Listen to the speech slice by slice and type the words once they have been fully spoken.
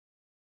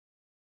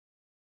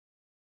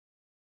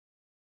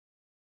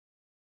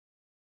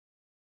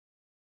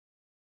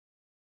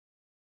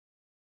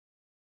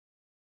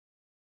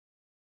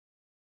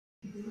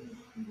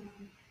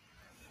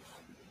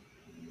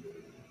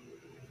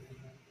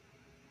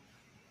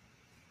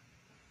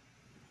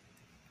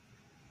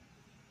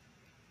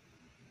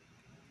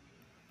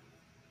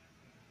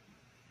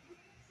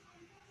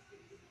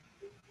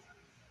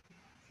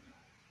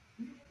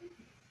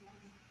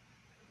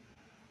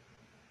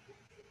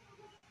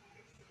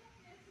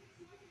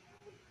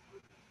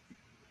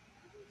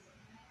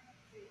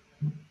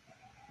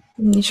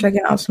You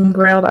checking out some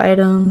grilled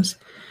items.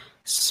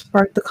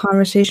 Spark the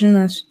conversation.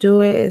 Let's do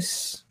it.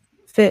 It's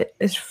fit.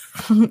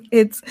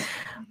 It's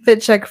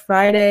Fit Check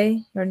Friday.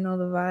 You already know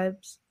the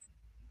vibes.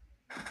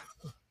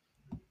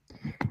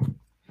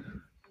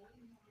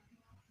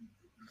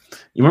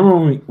 You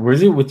remember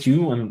was it with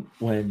you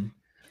when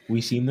we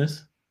seen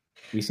this?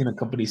 We seen a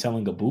company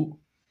selling a boot.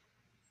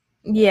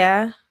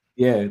 Yeah.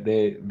 Yeah,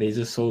 they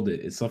just sold it.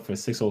 It's up for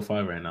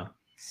 $605 right now.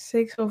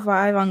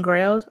 $605 on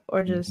Grailed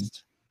or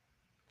just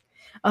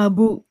a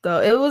boot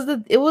though. It was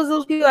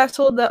those people that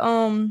sold the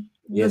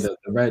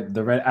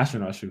the red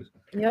astronaut shoes.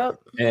 Yep.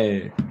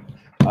 Hey,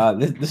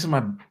 this is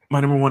my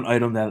number one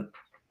item that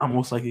I'm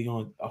most likely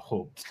going. I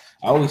hope.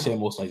 I always say I'm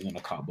most likely going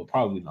to cop, but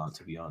probably not,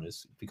 to be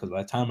honest. Because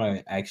by the time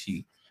I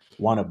actually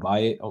want to buy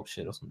it, oh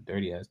shit, those some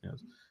dirty ass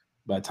nails.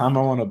 By the time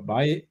I want to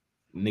buy it,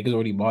 niggas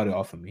already bought it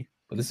off of me.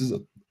 But this is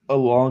a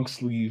long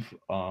sleeve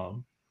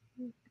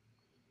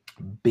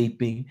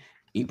vaping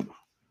ape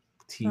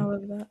tee. How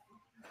was that?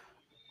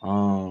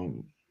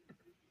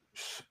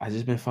 I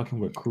just been fucking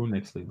with crew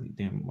necks lately.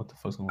 Damn, what the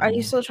fuck's going on? Are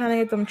you still trying to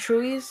get them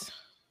Truies?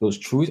 Those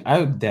Truies?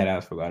 I dead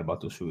ass forgot about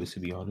those Truies,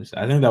 to be honest.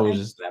 I think that was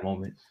just that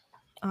moment.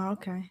 Oh,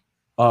 okay.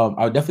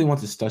 I definitely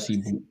want the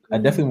Stussy boot. I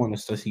definitely want a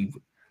Stussy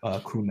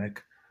crew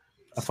neck.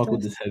 I fuck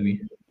with this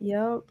heavy.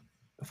 Yep.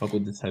 I fuck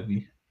with this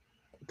heavy.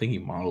 I think he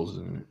models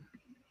in it.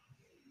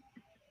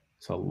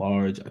 It's a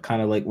large. I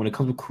kind of like when it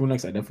comes to crew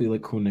necks. I definitely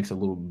like crew necks a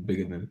little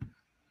bigger than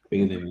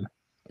me.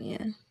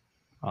 Yeah.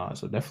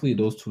 So definitely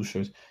those two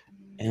shirts,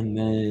 and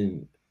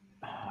then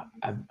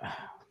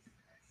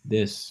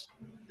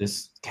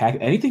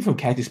anything from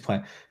Cactus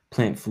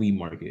Plant Flea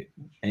Market,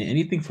 and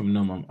anything from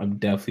them, I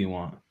definitely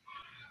want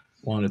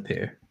a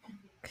pair.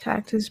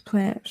 Cactus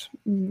Plant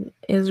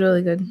is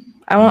really good.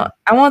 I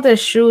want their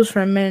shoes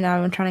for a minute now.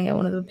 I've been trying to get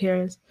one of the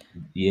pairs.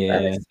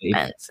 Yeah,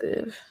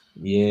 expensive.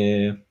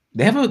 Yeah,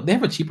 they have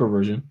a cheaper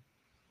version.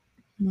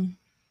 They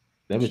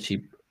have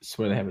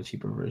they have a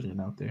cheaper version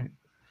out there.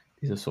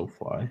 These are so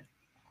fly.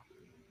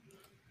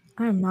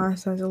 I'm not a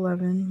size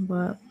 11,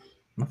 but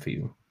not for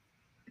you.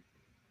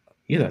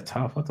 You're that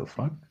tough. What the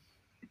fuck?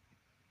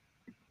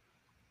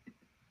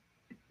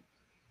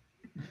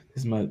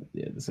 This is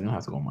gonna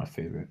have to go on my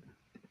favorite.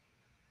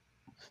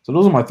 So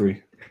those are my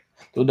three.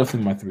 Those are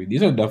definitely my three.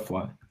 These are definitely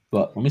fly.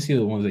 But let me see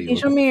the ones that you. Can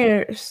you show me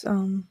your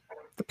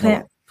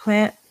the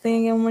plant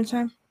thing again one more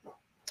time?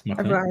 I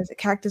forgot. Is it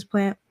Cactus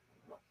Plant?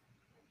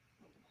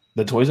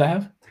 The toys I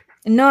have?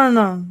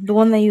 No. The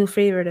one that you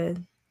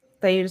favorited.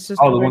 That you just the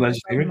one that I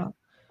just favored?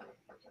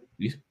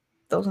 These?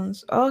 Those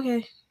ones. Oh,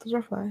 okay. Those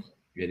are fly.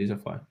 Yeah, these are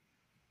fly.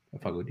 I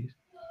fuck with these.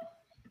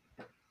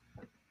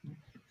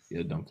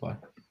 Yeah, don't fly.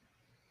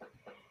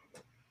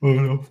 Oh,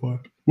 no fly.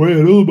 Well, yeah,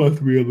 those are my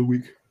three of the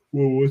week.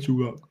 Well, what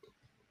you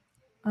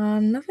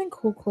got? Nothing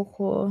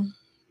cool.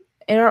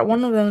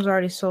 One of them is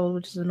already sold,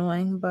 which is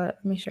annoying, but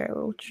let me share it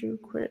with you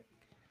quick.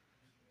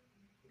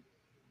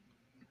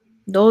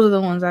 Those are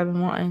the ones I've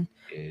been wanting.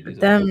 Yeah,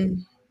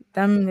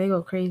 them they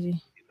go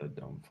crazy. The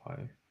dumb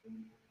fly.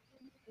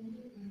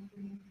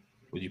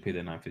 Would you pay the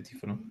 $950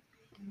 for them?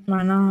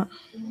 Why not?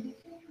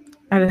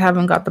 I just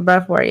haven't got the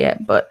breath for it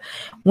yet, but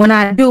when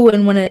I do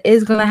and when it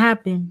is gonna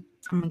happen,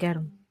 I'm gonna get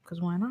them. Cause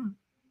why not?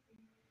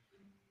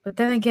 But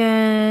then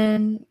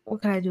again,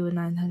 what can I do with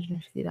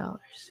 $950?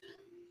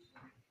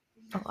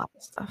 A lot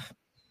of stuff.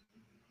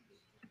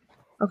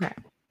 Okay,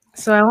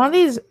 so I want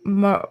these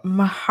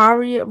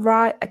Mahari.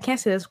 I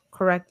can't say this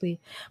correctly,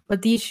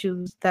 but these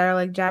shoes that are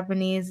like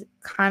Japanese,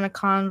 kind of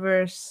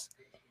Converse,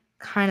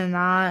 kind of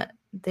not.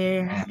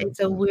 It's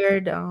a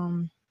weird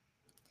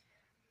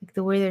like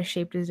the way they're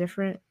shaped is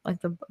different. Like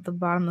the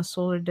bottom, the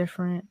soles are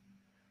different.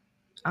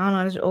 I don't know.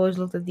 I just always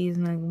looked at these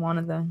and I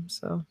wanted them.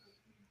 So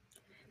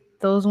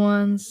those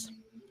ones.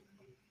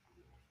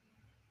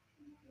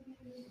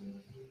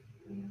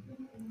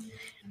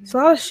 There's a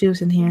lot of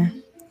shoes in here,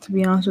 to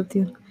be honest with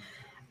you.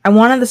 I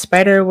wanted the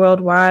Spider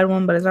Worldwide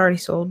one, but it's already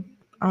sold.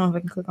 I don't know if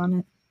I can click on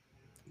it.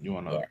 You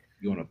want a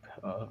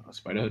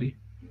Spider hoodie?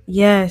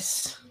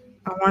 Yes.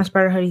 I want a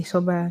Spider hoodie so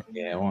bad.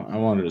 Yeah, I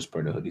wanted a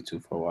Spider hoodie too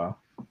for a while.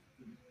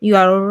 You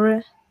got over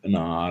it?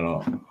 No, I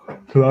don't.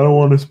 Because I don't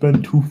want to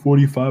spend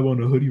 $245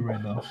 on a hoodie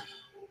right now.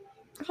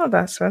 It's not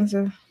that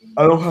expensive.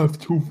 I don't have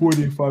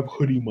 $245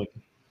 hoodie money.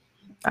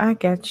 I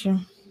get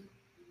you.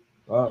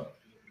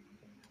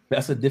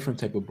 That's a different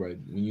type of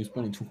bread when you're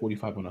spending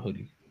 $245 on a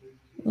hoodie.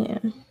 Yeah.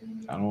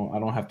 I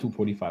don't have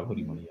 $245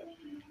 hoodie money yet.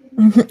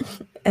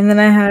 And then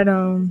I had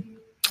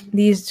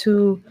these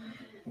two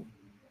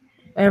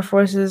Air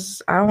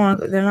Forces. I don't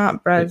want. They're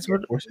not breads.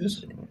 Air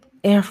Forces.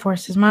 Air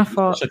Forces. My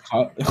fault.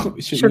 Chicago.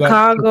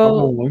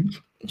 Chicago.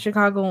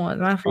 Chicago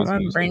ones. My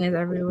Wisconsin brain is is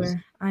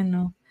everywhere. I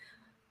know,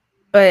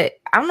 but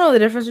I don't know the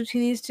difference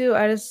between these two.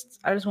 I just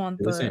want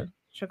the same. the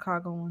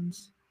Chicago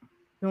ones.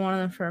 Been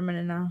wanting them for a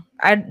minute now.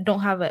 I don't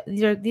have it.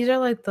 These are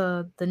like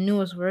the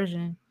newest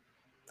version.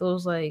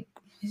 Those like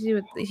you see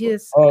what he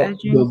is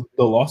edging.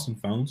 The Lost and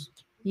Founds.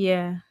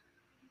 Yeah,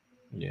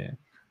 Yeah.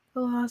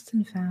 the lost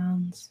and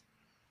founds.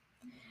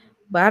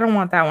 But I don't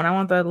want that one. I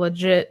want the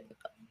legit,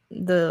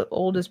 the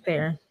oldest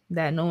pair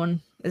that no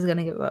one is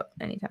gonna give up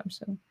anytime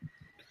soon.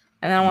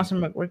 And I want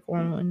some Rick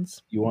Warren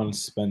ones. You want to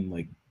spend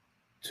like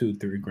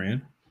 2-3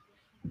 grand?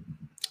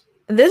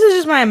 This is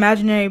just my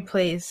imaginary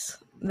place.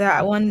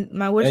 That one,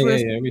 my wish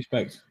list. Yeah.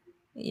 Respect.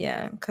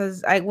 Yeah,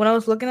 because I when I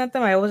was looking at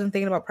them, I wasn't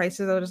thinking about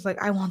prices. I was just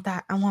like, I want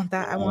that. I want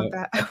that. I want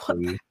that. I I feel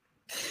want you. that.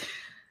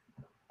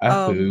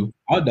 I feel you.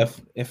 I'll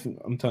if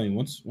I'm telling you,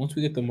 once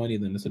we get the money,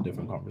 then it's a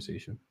different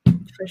conversation.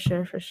 For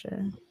sure, for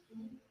sure.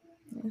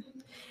 Yeah.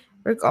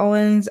 Rick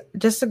Owens,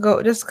 just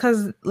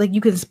because like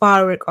you can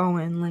spot a Rick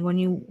Owen. Like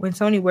when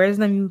somebody wears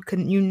them,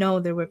 you know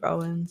they're Rick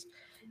Owens.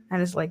 I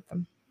just like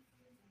them.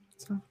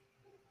 So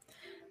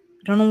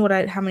I don't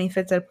know how many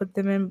fits I'd put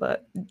them in,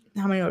 but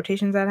how many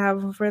rotations I'd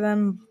have for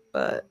them.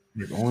 But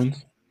Rick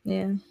Owens.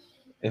 yeah,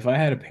 If I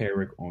had a pair of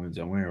Rick Owens,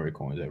 I'm wearing Rick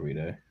Owens every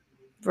day.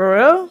 for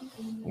real.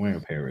 I'm wearing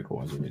a pair of Rick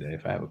Owens every day.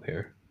 If I have a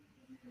pair,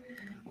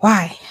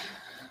 Why?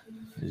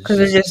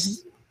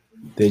 Because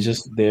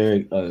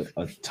they're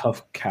a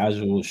tough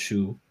casual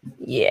shoe.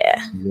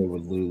 Yeah. You wear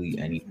with literally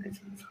anything.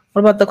 What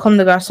about the Comme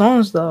des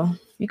Garçons though?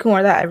 You can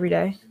wear that every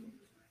day.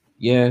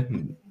 Yeah.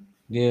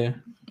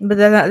 But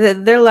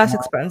they're less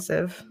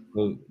expensive.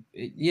 Well,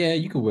 yeah,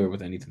 you can wear it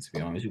with anything. To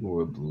be honest, you can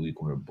wear blue, you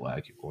can wear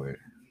black, you can wear.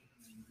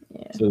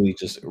 Yeah. So we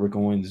just Rick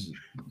Owens,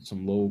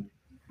 some low.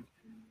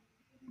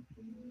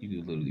 You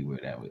could literally wear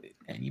that with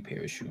any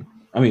pair of shoe.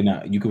 I mean,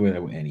 not you could wear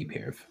that with any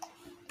pair of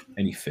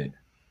any fit.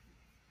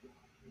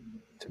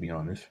 To be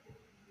honest,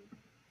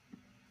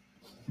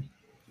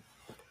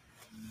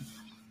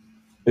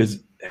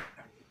 is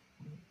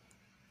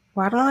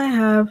Why don't I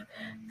have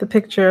the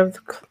picture of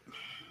the...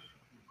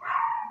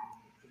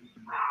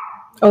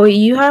 Oh, wait,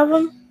 you have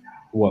them?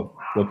 what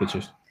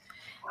pictures?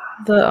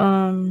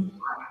 The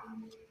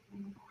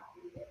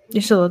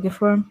you're still looking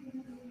for them?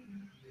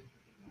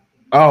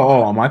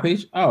 Oh, on my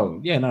page. Oh,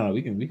 yeah, no,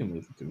 we can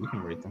move it. We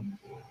can rate them.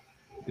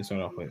 We can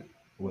start off with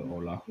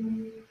Ola.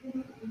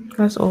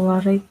 That's Ola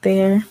right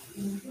there.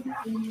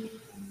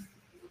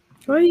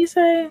 What do you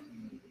say?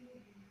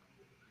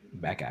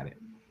 Back at it.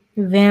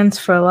 Vans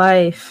for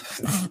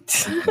life.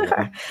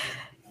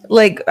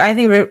 Like I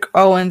think Rick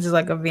Owens is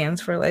like a Vans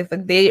for life.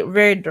 Like they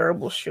very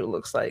durable shoe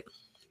looks like,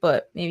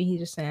 but maybe he's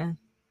just saying.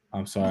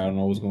 I'm sorry, I don't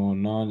know what's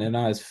going on. And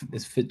now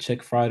it's Fit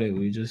Check Friday.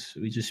 We just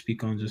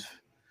speak on just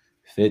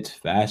fits,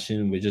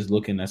 fashion. We're just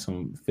looking at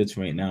some fits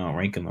right now,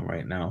 ranking them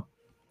right now.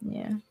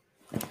 Yeah.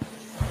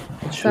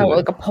 Sure. Got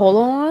like a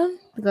polo on,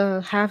 like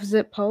a half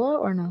zip polo,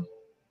 or no?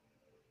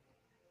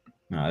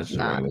 Nah, it's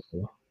just a regular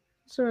polo.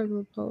 It's a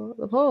regular polo.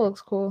 The polo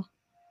looks cool.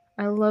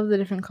 I love the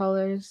different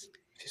colors.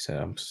 She said,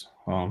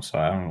 I'm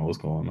sorry, I don't know what's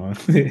going on."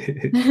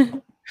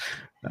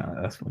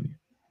 Nah, that's funny.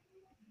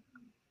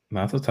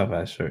 Nah, that's a tough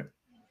ass shirt.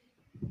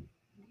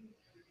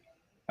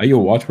 Are you a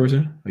watch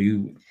person? Are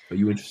you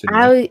interested in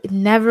I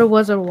never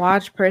was a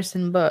watch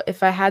person, but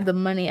if I had the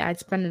money, I'd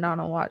spend it on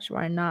a watch.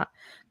 Why not?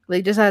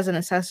 Like just as an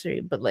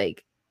accessory, but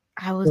like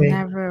I was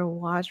never a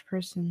watch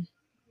person.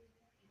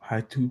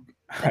 I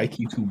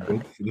keep too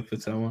broke for the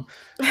fits I want.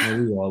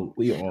 No,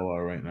 we all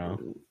are right now.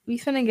 We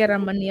finna get our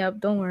money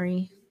up. Don't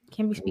worry.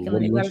 Can't be speaking What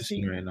like are you that. interested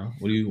in right now?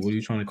 What are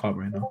you trying to cop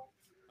right now?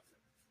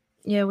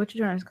 Yeah, what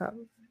you trying to cop?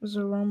 Was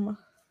Aroma?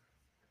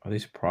 Are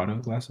these Prada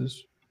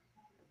glasses?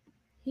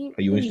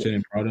 Are you interested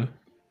in Prada?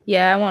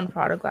 Yeah, I want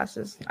Prada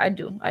glasses. I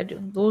do.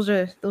 Those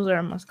are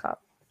a must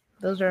cop.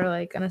 Those are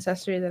like an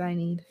accessory that I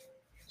need.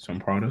 Some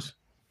Pradas.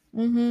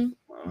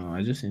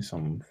 I just need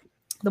some.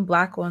 The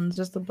black ones,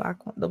 just the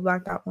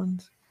blacked out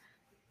ones.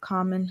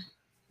 Common,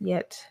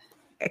 yet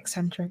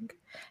eccentric,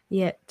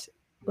 yet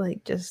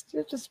like just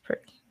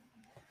pretty.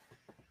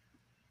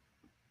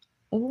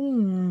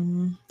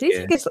 Did he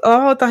take his?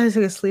 Oh, I thought he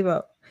took his sleeve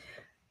up.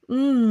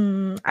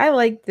 I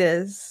like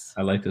this.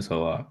 I like this a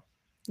lot.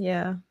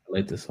 Yeah, I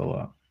like this a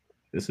lot.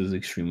 This is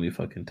extremely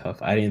fucking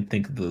tough. I didn't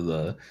think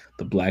the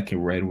black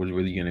and red was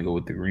really gonna go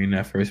with the green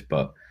at first,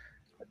 but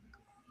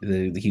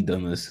he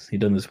done this. He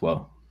done this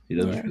well. He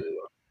done this really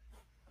well.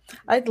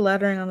 I like the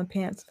lettering on the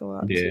pants a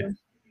lot too.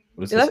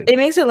 It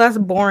Makes it less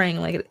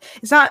boring. Like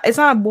it's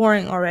not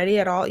boring already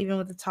at all, even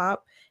with the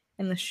top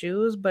and the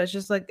shoes. But it's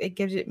just like it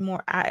gives it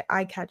more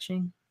eye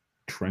catching.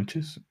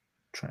 Trenches.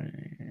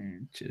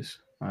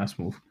 Last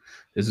move.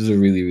 This is a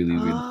really, really,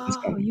 really.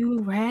 Oh, you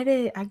read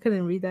it? I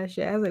couldn't read that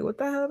shit. I was like, "What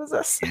the hell does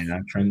that say?" Yeah,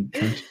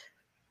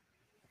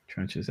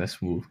 trenches. That's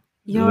smooth.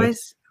 Yo,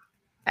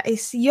 I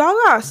see y'all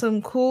got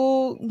some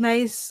cool,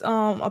 nice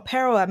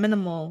apparel at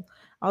Minimal.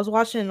 I was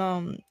watching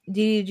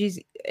DDG's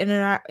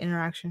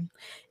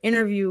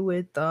interview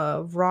with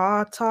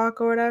Raw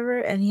Talk or whatever,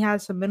 and he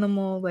had some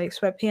Minimal like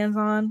sweatpants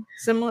on.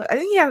 Similar, I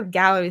think he had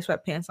gallery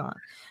sweatpants on.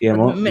 Yeah,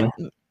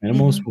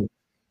 Minimal smooth.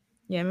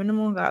 Yeah,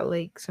 minimal got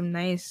like some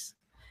nice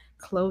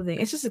clothing.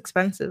 It's just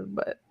expensive,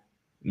 but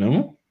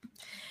No,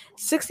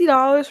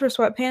 $60 for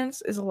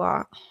sweatpants is a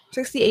lot.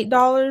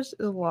 $68 is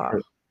a lot.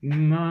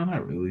 no,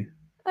 not really.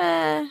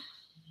 Eh,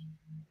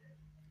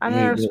 I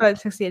never You, spent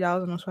 $68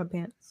 on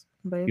sweatpants.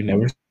 But you okay.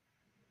 never.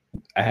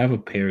 I have a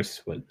pair of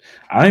sweat.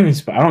 I don't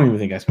even. I don't even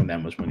think I spend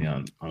that much money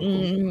on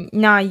clothes.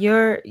 Nah,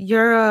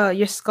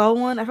 your skull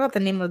one. I forgot the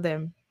name of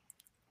them.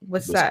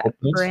 What's Those that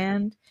sweatpants.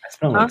 brand? I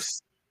spent Huh? like.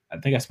 I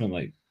think I spent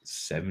like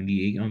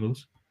 78 on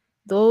those.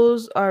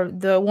 Those are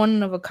the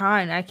one of a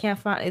kind. I can't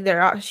find.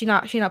 They're out. She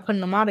not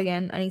putting them out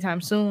again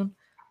anytime soon.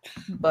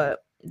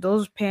 But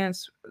those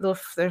pants,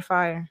 they're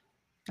fire.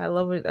 I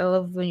love it. I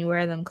love when you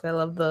wear them because I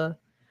love the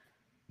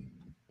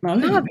No,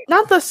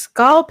 not the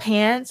skull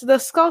pants, the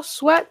skull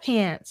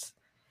sweatpants.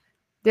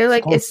 They're it's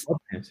like called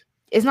sweatpants.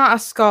 it's not a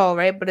skull,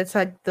 right? But it's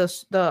like the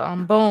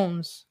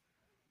bones.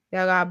 They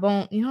got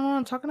bone. You know what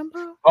I'm talking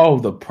about? Oh,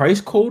 the price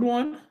code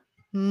one.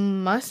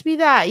 Must be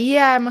that.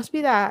 Yeah, it must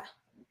be that.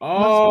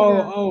 Must be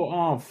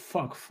that.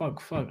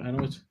 Fuck. I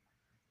know it's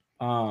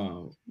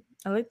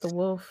I like the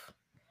wolf.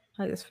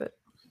 I just fit.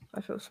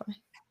 That feels fine.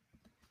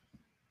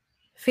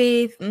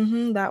 Faith.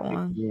 That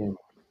one. yeah,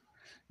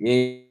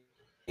 yeah,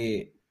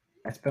 yeah.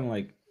 I spent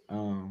like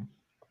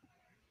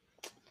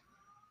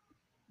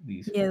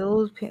these Yeah,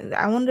 those.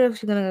 I wonder if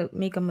she's gonna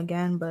make them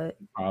again, but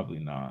probably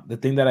not. The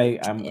thing that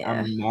yeah,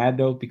 I'm mad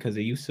though because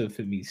they used to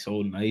fit me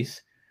so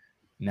nice.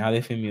 Now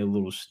they fit me a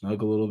little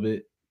snug a little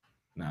bit.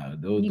 Nah, you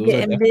those are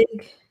getting definitely.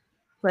 big. I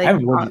Like,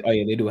 haven't worn these. Oh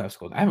yeah, they do have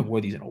skulls. I haven't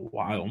worn these in a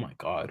while. Oh my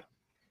god,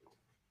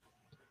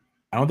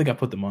 I don't think I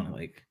put them on in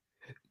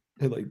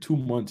like 2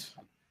 months.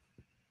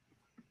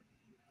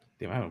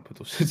 Damn, I haven't put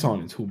those shits on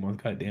in 2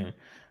 months. God damn, that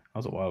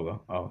was a while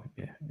ago. Oh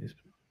yeah, his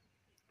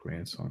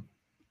grandson.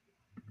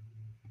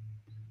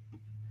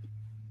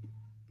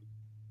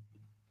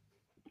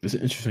 It's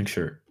an interesting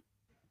shirt.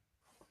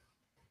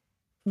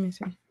 let me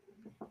see.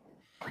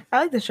 I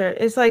like the shirt.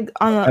 It's like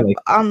I like.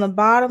 on the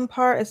bottom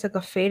part, it's like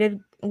a faded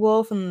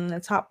wolf, and then the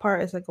top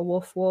part is like a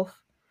wolf.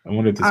 I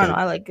wonder if I this don't has. know.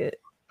 I like it.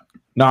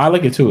 No, I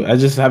like it too. I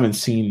just haven't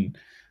seen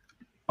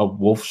a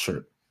wolf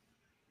shirt.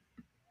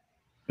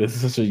 This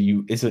is such a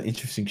you. It's an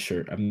interesting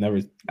shirt. I've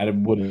never. I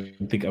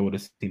wouldn't think I would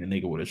have seen a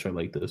nigga with a shirt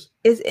like this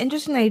It's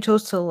interesting that you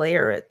chose to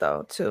layer it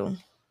though too.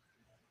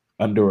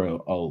 under a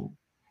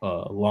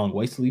long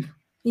white sleeve.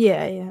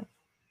 Yeah, yeah.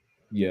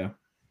 Yeah,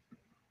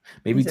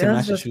 maybe to It's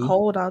match the just shoes.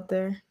 cold out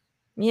there.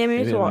 Yeah,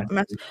 maybe Maybe it's to what match.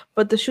 match.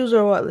 But the shoes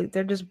are what? Like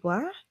they're just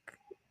black.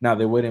 Now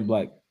they're wearing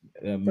black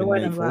They're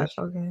white midnight and black.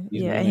 force. Okay.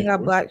 These Yeah, and he midnight got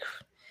force. black.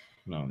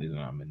 No, these are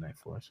not midnight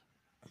force.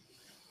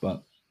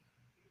 But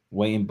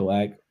white and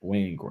black,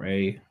 white and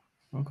gray.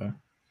 Okay,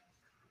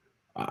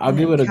 I'll And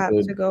give then it a cap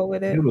good. to go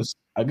with I'll it. give it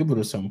I'll give it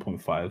a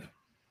 7.5.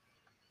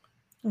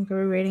 Okay,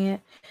 we're rating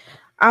it.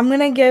 I'm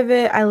gonna give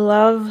it. I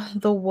love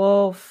the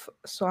wolf,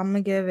 so I'm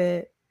gonna give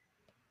it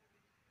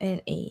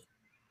an 8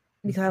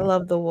 because I Okay.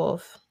 love the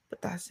wolf.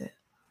 But that's it.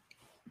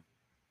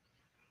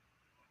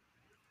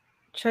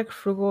 Check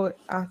frugal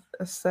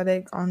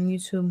aesthetic on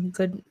YouTube.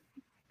 Good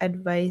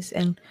advice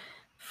and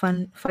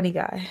funny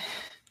guy.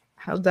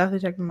 I'll definitely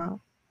check him out.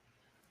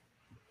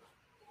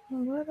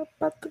 What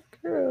about the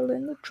girl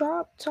in the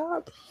drop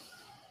top?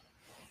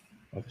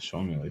 Why they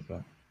showing me like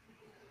that?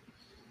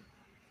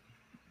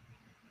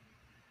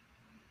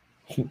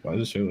 Why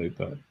is it show like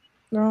that?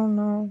 I don't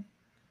know.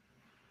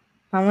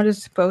 I'm gonna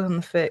just focus on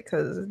the fit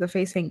because the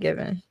face ain't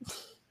given.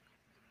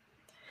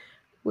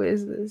 What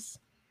is this?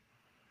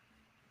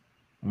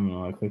 I don't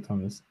know. I clicked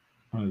on this.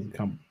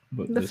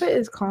 But The this. fit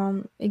is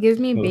calm. It gives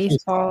me No, the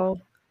face calm.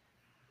 baseball.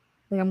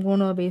 Like I'm going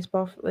to a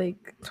baseball,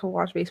 like to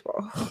watch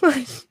baseball,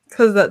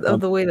 because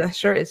of the way the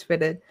shirt is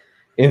fitted.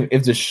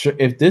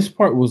 If this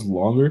part was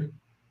longer,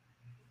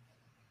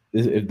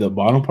 if the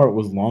bottom part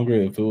was longer,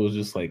 if it was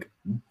just like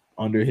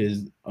under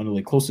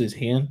like close to his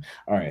hand,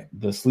 all right,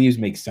 the sleeves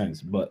make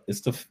sense. But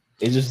it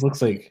just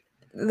looks like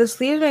The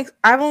sleeves makes.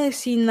 I've only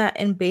seen that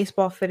in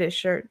baseball fitted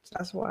shirts.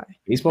 That's why.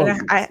 baseball.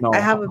 Like I No,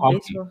 have a hockey.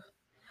 baseball.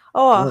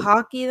 Oh, a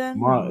hockey then?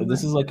 No,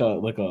 This no. is like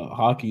a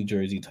hockey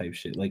jersey type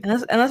shit. Like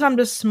Unless I'm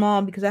just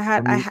small because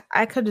let me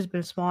I could just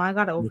been small. I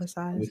got it let me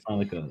oversized. find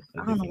like a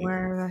I don't know different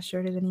where that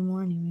shirt is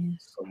anymore.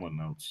 Anyways, someone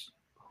else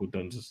who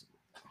done just.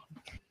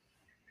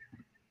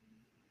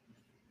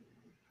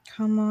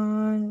 come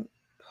on.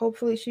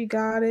 Hopefully she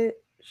got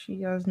it. She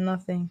does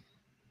nothing.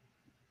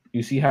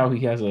 You see how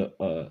he has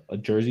a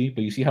jersey,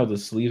 but you see how the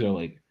sleeves are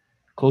like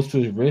close to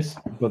his wrist,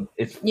 but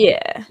it's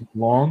Yeah,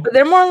 long. but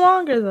they're more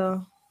longer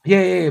though.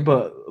 Yeah,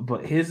 but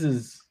his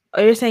is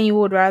Oh, you're saying you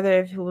would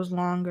rather if it was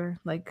longer,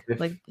 like if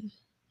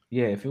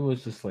yeah, if it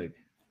was just like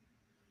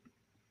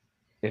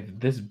if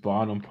this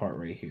bottom part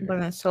right here,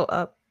 when it's so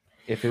up.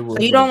 if it So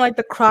was you don't like like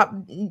the crop?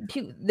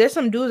 There's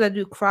some dudes that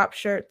do crop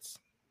shirts.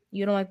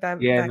 You don't like that?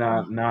 yeah, That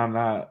nah, kind? nah, I'm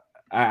not.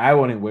 I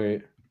wouldn't wear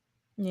it.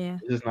 Yeah,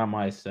 It's just not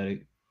my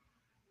aesthetic.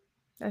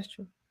 that's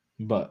true.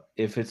 But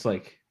if it's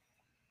like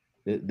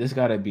this,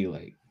 gotta be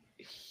like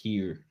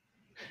here.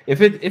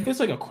 If it's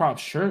like a crop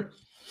shirt,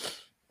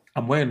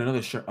 I'm wearing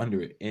another shirt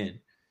under it, and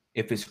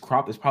if it's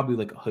cropped, it's probably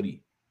like a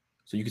hoodie.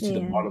 so you can see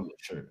the Yeah. bottom of the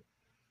shirt,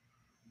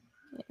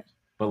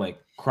 but like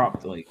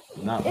cropped, like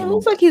not It below.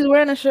 looks like he's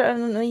wearing a shirt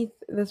underneath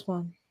this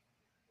one.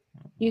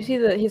 You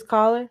see Uh, his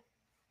collar?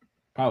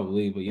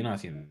 Probably, but you're not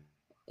seeing that.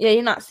 Yeah,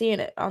 you're not seeing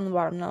it on the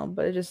bottom, no,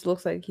 but it just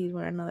looks like he's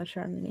wearing another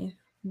shirt underneath.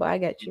 But I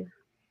get you.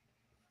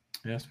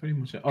 Yeah, that's pretty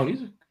much it. Oh,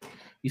 these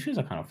shoes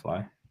are kind of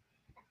fly.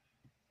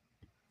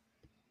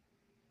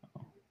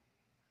 Oh,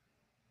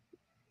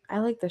 I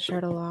like the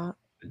shirt a lot.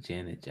 the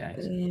Janet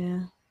Jackson.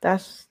 Yeah,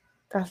 that's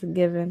a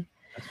given.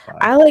 That's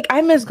fly.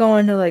 I miss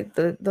going to like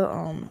the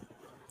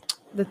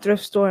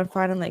thrift store and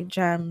finding like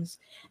gems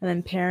and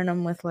then pairing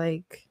them with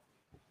like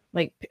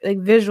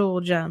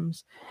visual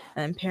gems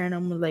and then pairing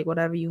them with like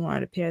whatever you wanted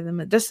to pair them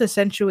with, just to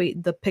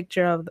accentuate the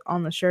picture of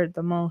on the shirt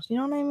the most. You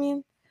know what I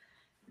mean?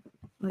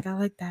 Like I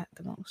like that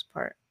the most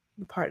part.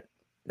 The part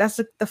that's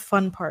the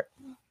fun part.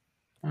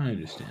 I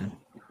understand.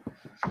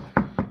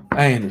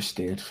 I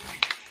understand.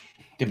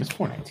 Damn, it's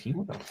 419.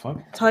 What the fuck?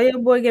 Tell your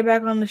boy get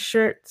back on the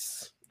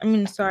shirts. I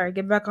mean, sorry,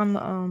 get back on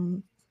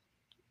the.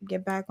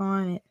 Get back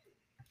on it.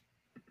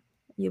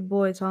 Your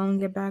boy, tell him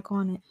to get back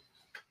on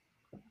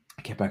it.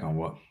 Get back on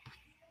what?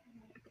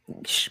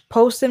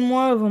 Posting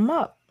more of them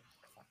up.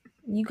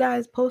 You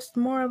guys post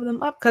more of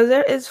them up because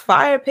there is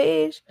fire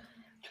page.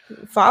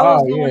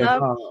 Follows Oh going yeah,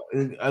 up.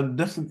 no, I'm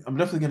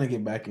definitely gonna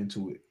get back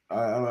into it.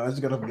 I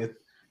just gotta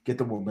get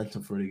the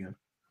momentum for it again.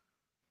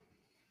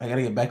 I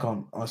gotta get back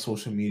on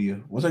social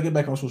media. Once I get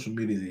back on social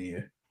media, then yeah.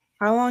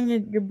 How long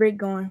your break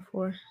going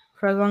for?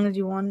 For as long as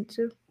you wanted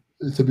to.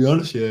 To be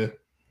honest, yeah.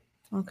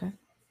 Okay.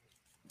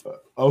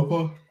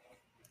 Okay.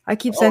 I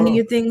keep sending Oh,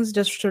 you things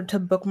just to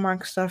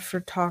bookmark stuff for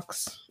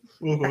talks.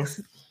 okay.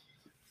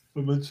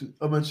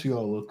 Eventually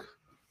I'll look.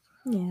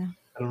 Yeah.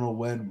 I don't know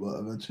when, but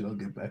eventually I'll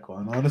get back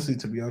on. Honestly,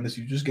 to be honest,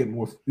 you just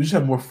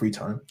have more free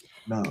time.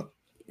 No.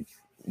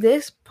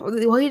 This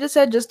what he just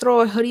said, just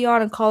throw a hoodie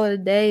on and call it a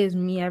day is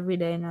me every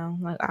day now.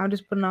 Like I'll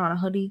just put on a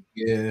hoodie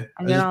Yeah. and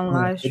I get just on put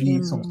on a live hoodie,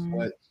 stream. some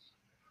sweat.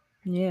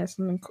 Yeah,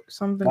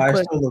 something But I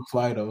quick. still look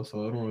fly though,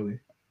 so I don't really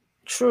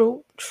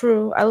True,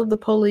 true. I love the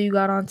polo you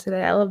got on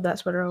today. I love that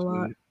sweater a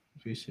lot.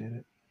 appreciate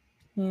it.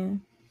 Yeah.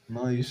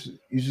 No, you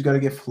just gotta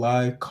get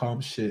fly,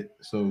 calm shit.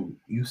 So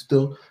you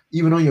still,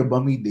 even on your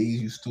bummy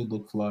days, you still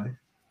look fly.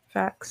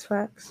 Facts,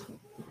 facts.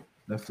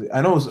 Definitely.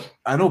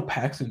 I know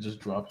Paxton just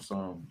dropped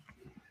some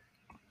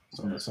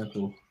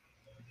essential.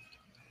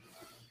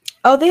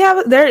 Oh, they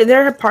have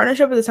their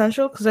partnership with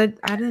Essential because I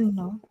didn't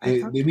know.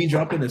 I thought They be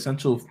dropping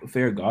essential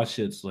fair god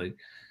shits like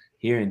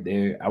here and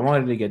there. I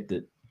wanted to get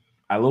the.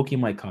 I low key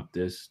might cop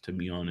this, to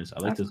be honest.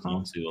 I like that's this long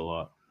calm. sleeve a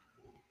lot.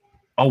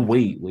 Oh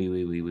wait!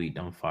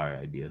 Don't fire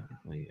idea.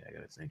 Wait, I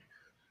gotta think.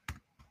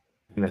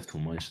 I think that's too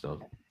much though.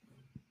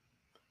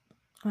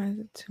 Why is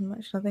it too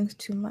much? Nothing's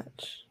too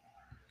much.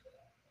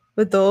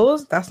 With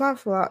those, that's not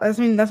flaw. I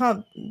mean, that's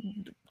not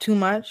too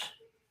much.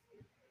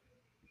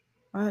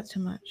 Why is that too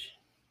much?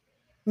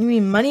 You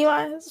mean money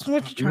wise?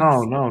 What you trying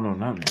to say? Not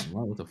man.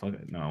 What the fuck?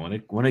 No,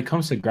 when it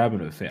comes to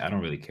grabbing a fit, I don't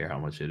really care how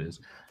much it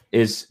is.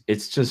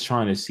 It's just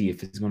trying to see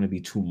if it's going to be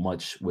too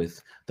much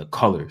with the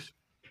colors.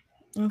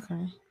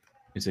 Okay.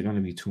 Is it going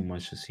to be too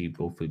much to see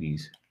both of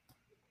these?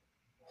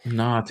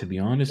 Nah, to be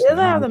It honest, doesn't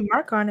nah. have the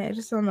mark on it. It's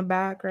just on the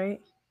back,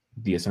 right?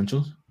 The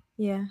essentials,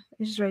 Yeah,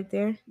 it's just right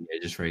there. yeah,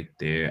 just right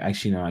there.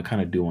 Actually, no, I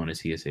kind of do want to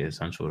see it say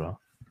essential though.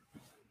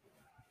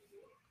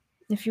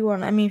 If you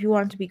want, I mean, if you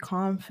want it to be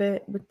calm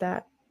fit with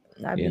that,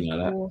 that'd Yeah, be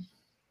no, cool.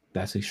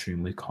 that's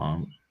extremely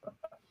calm.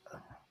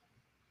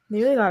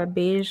 They really got a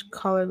beige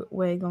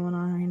colorway going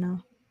on right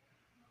now.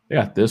 I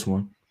got this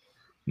one.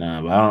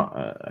 Nah, but I don't.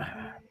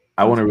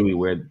 I want That's to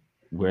really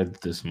wear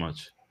this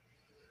much.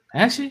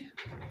 Actually,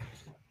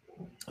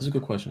 that's a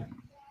good question.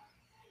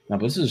 Nah,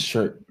 but this is a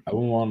shirt. I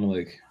wouldn't want to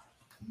like.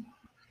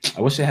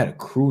 I wish they had a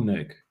crew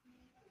neck.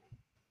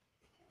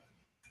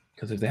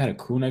 Because if they had a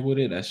crew neck with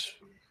it,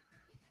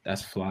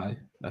 that's fly.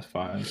 That's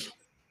fire.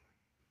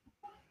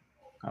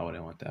 I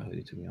wouldn't want that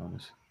hoodie, to be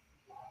honest.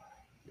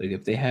 Like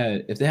if they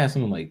had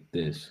something like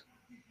this.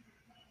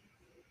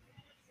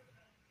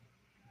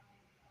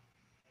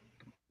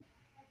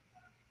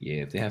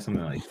 Yeah, if they had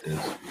something like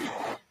this.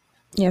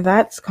 Yeah,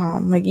 that's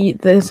calm. Like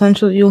the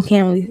essential, you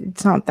can't really.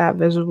 It's not that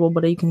visible,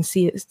 but you can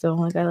see it still.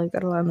 Like I like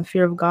that a lot. And the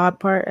fear of God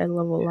part, I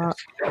love a lot.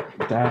 Yeah,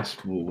 that's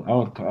cool.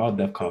 I would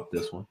def cop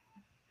this one.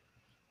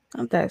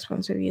 Not that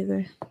expensive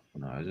either.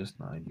 No, it's just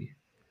 90.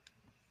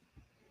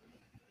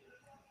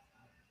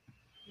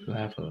 Do I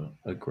have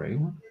a gray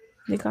one?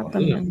 They Oh, got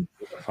them in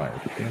those are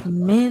fire pants.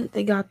 mint.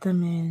 They got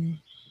them in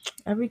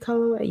every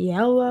color.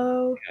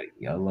 Yellow.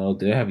 Yellow.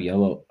 Do they have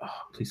yellow?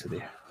 Oh, please say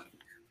they.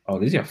 Oh,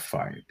 these are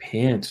fire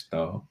pants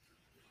though.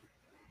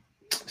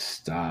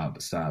 Stop.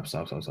 I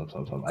didn't want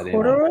to.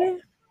 Corduroy. I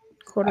didn't.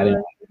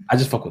 Corduroy. I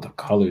just fuck with the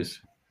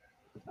colors.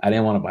 I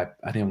didn't want to buy.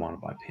 I didn't want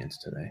to buy pants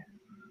today.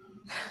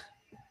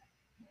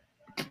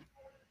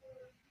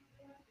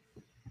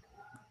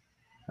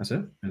 That's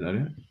it. Is that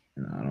it?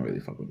 No, I don't really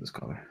fuck with this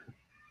color.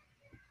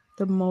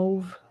 The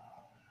mauve.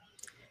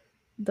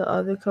 The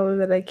other color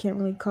that I can't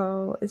really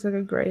call. It's like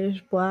a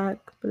grayish black,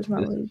 but it's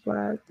not This really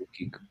black.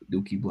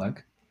 Dookie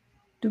Black.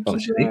 Oh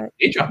Dookie shit, Black.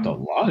 they dropped a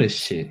lot of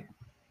shit.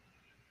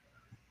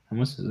 How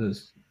much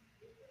is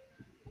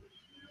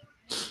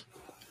this?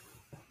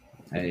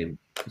 Hey,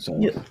 so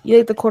You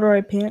like the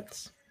corduroy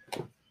pants?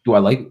 do I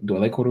like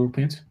corduroy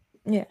pants?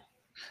 Yeah.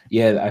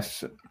 Yeah,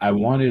 I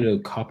wanted to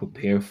cop a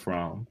pair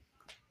from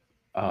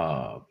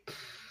uh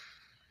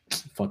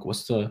fuck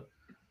what's the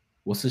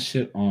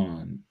shit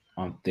on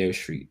their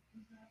street?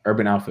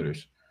 Urban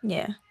Outfitters.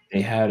 Yeah.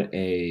 They had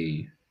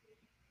a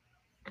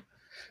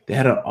they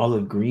had an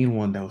olive green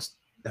one that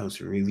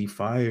was really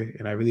fire,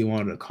 and I really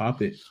wanted to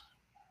cop it,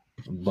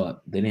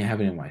 but they didn't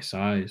have it in my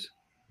size.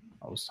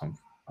 I was some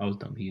I was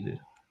dumb heated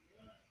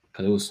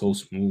because it was so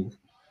smooth.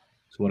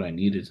 It's what I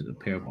needed is a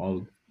pair of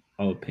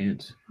olive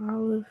pants.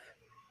 Olive.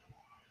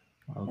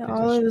 Olive Yeah,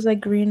 pants. olive is like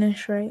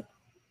greenish, right?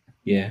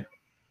 Yeah,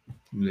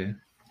 yeah.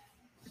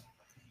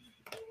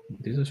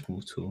 These are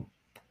smooth too.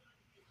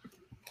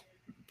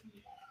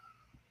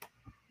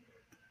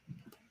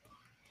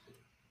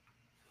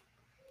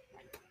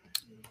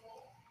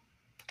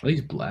 Are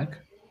these black?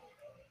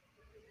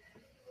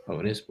 Oh,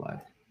 it is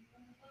black.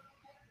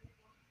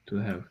 Do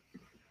I have?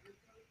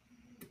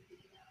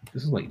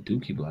 This is like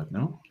Dookie black,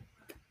 no?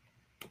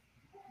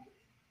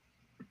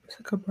 It's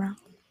like a brown.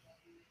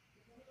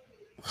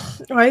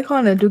 Why are you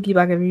calling it Dookie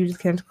Black if you just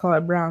can't call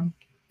it brown?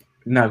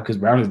 No, because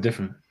brown is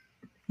different.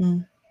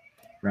 Mm.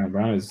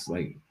 Brown is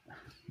like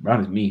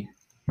brown is me.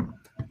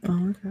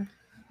 Oh, okay.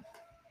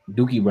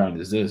 Dookie brown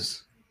is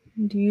this.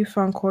 Do you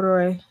find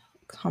corduroy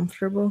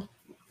comfortable?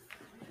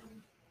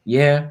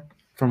 Yeah,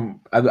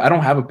 I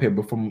don't have a pair,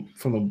 but from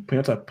the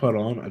pants I put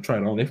on, I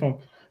tried on.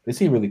 They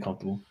seem really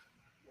comfortable.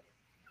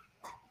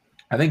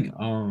 I think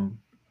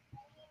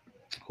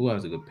who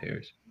has a good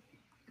pairs?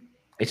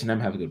 H&M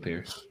have a good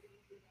pairs.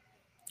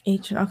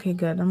 Okay,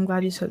 good. I'm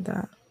glad you said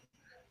that.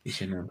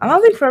 H&M. I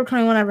don't think Forever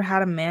 21 ever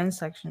had a men's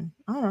section.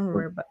 I don't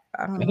remember, but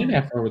I don't I think they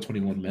know. have Forever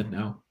 21 men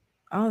now.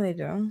 Oh, they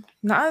do.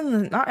 Not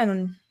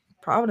in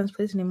Providence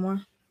Place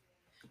anymore.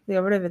 They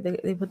got rid of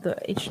it. They put the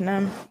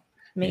H&M,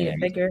 made Yeah,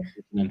 it bigger.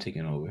 H&M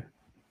taking over.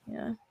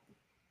 Yeah,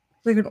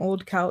 like an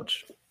old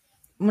couch.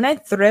 When I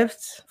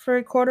thrift for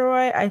a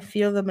corduroy, I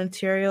feel the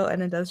material,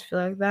 and it does feel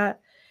like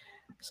that.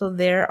 So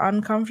they're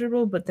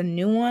uncomfortable, but the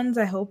new ones,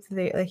 I hope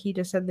they, like he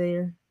just said,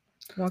 they're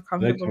more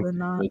comfortable than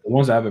not. The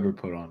ones I've ever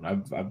put on,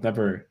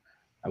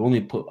 I've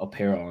only put a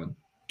pair on,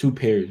 2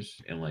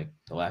 pairs in like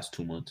the last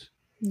 2 months.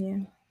 Yeah.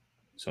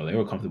 So they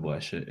were comfortable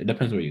as shit. It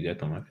depends where you get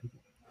them.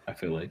 I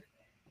feel like.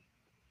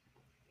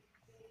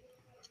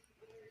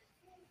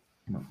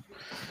 No.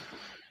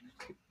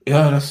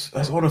 Yeah,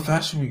 that's all the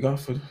fashion we got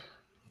for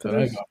that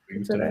I got for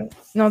you today.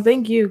 No,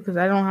 thank you, because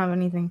I don't have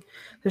anything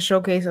to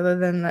showcase other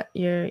than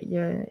your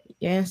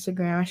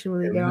Instagram. I should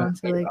really get on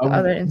to like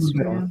other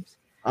Instagrams.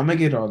 I'm gonna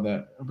get on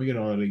that. I'm gonna get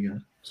on it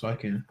again so I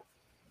can.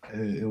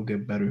 It'll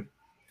get better.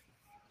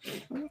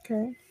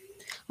 Okay.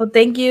 Well,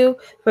 thank you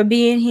for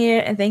being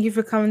here, and thank you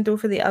for coming through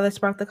for the other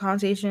Spark the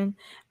Conversation.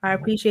 I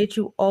appreciate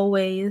you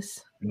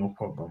always. No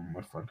problem,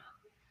 my friend.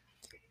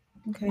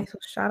 Okay, so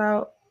shout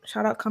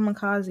out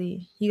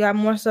Kamikaze. He got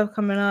more stuff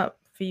coming up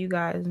for you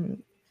guys.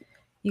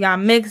 You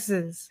got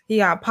mixes. He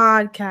got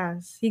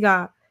podcasts. He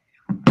got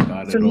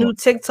some new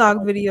TikTok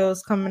videos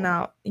coming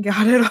out. You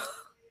got it all.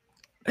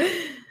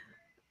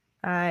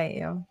 All right,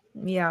 yo.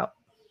 Me out.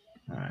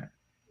 All right.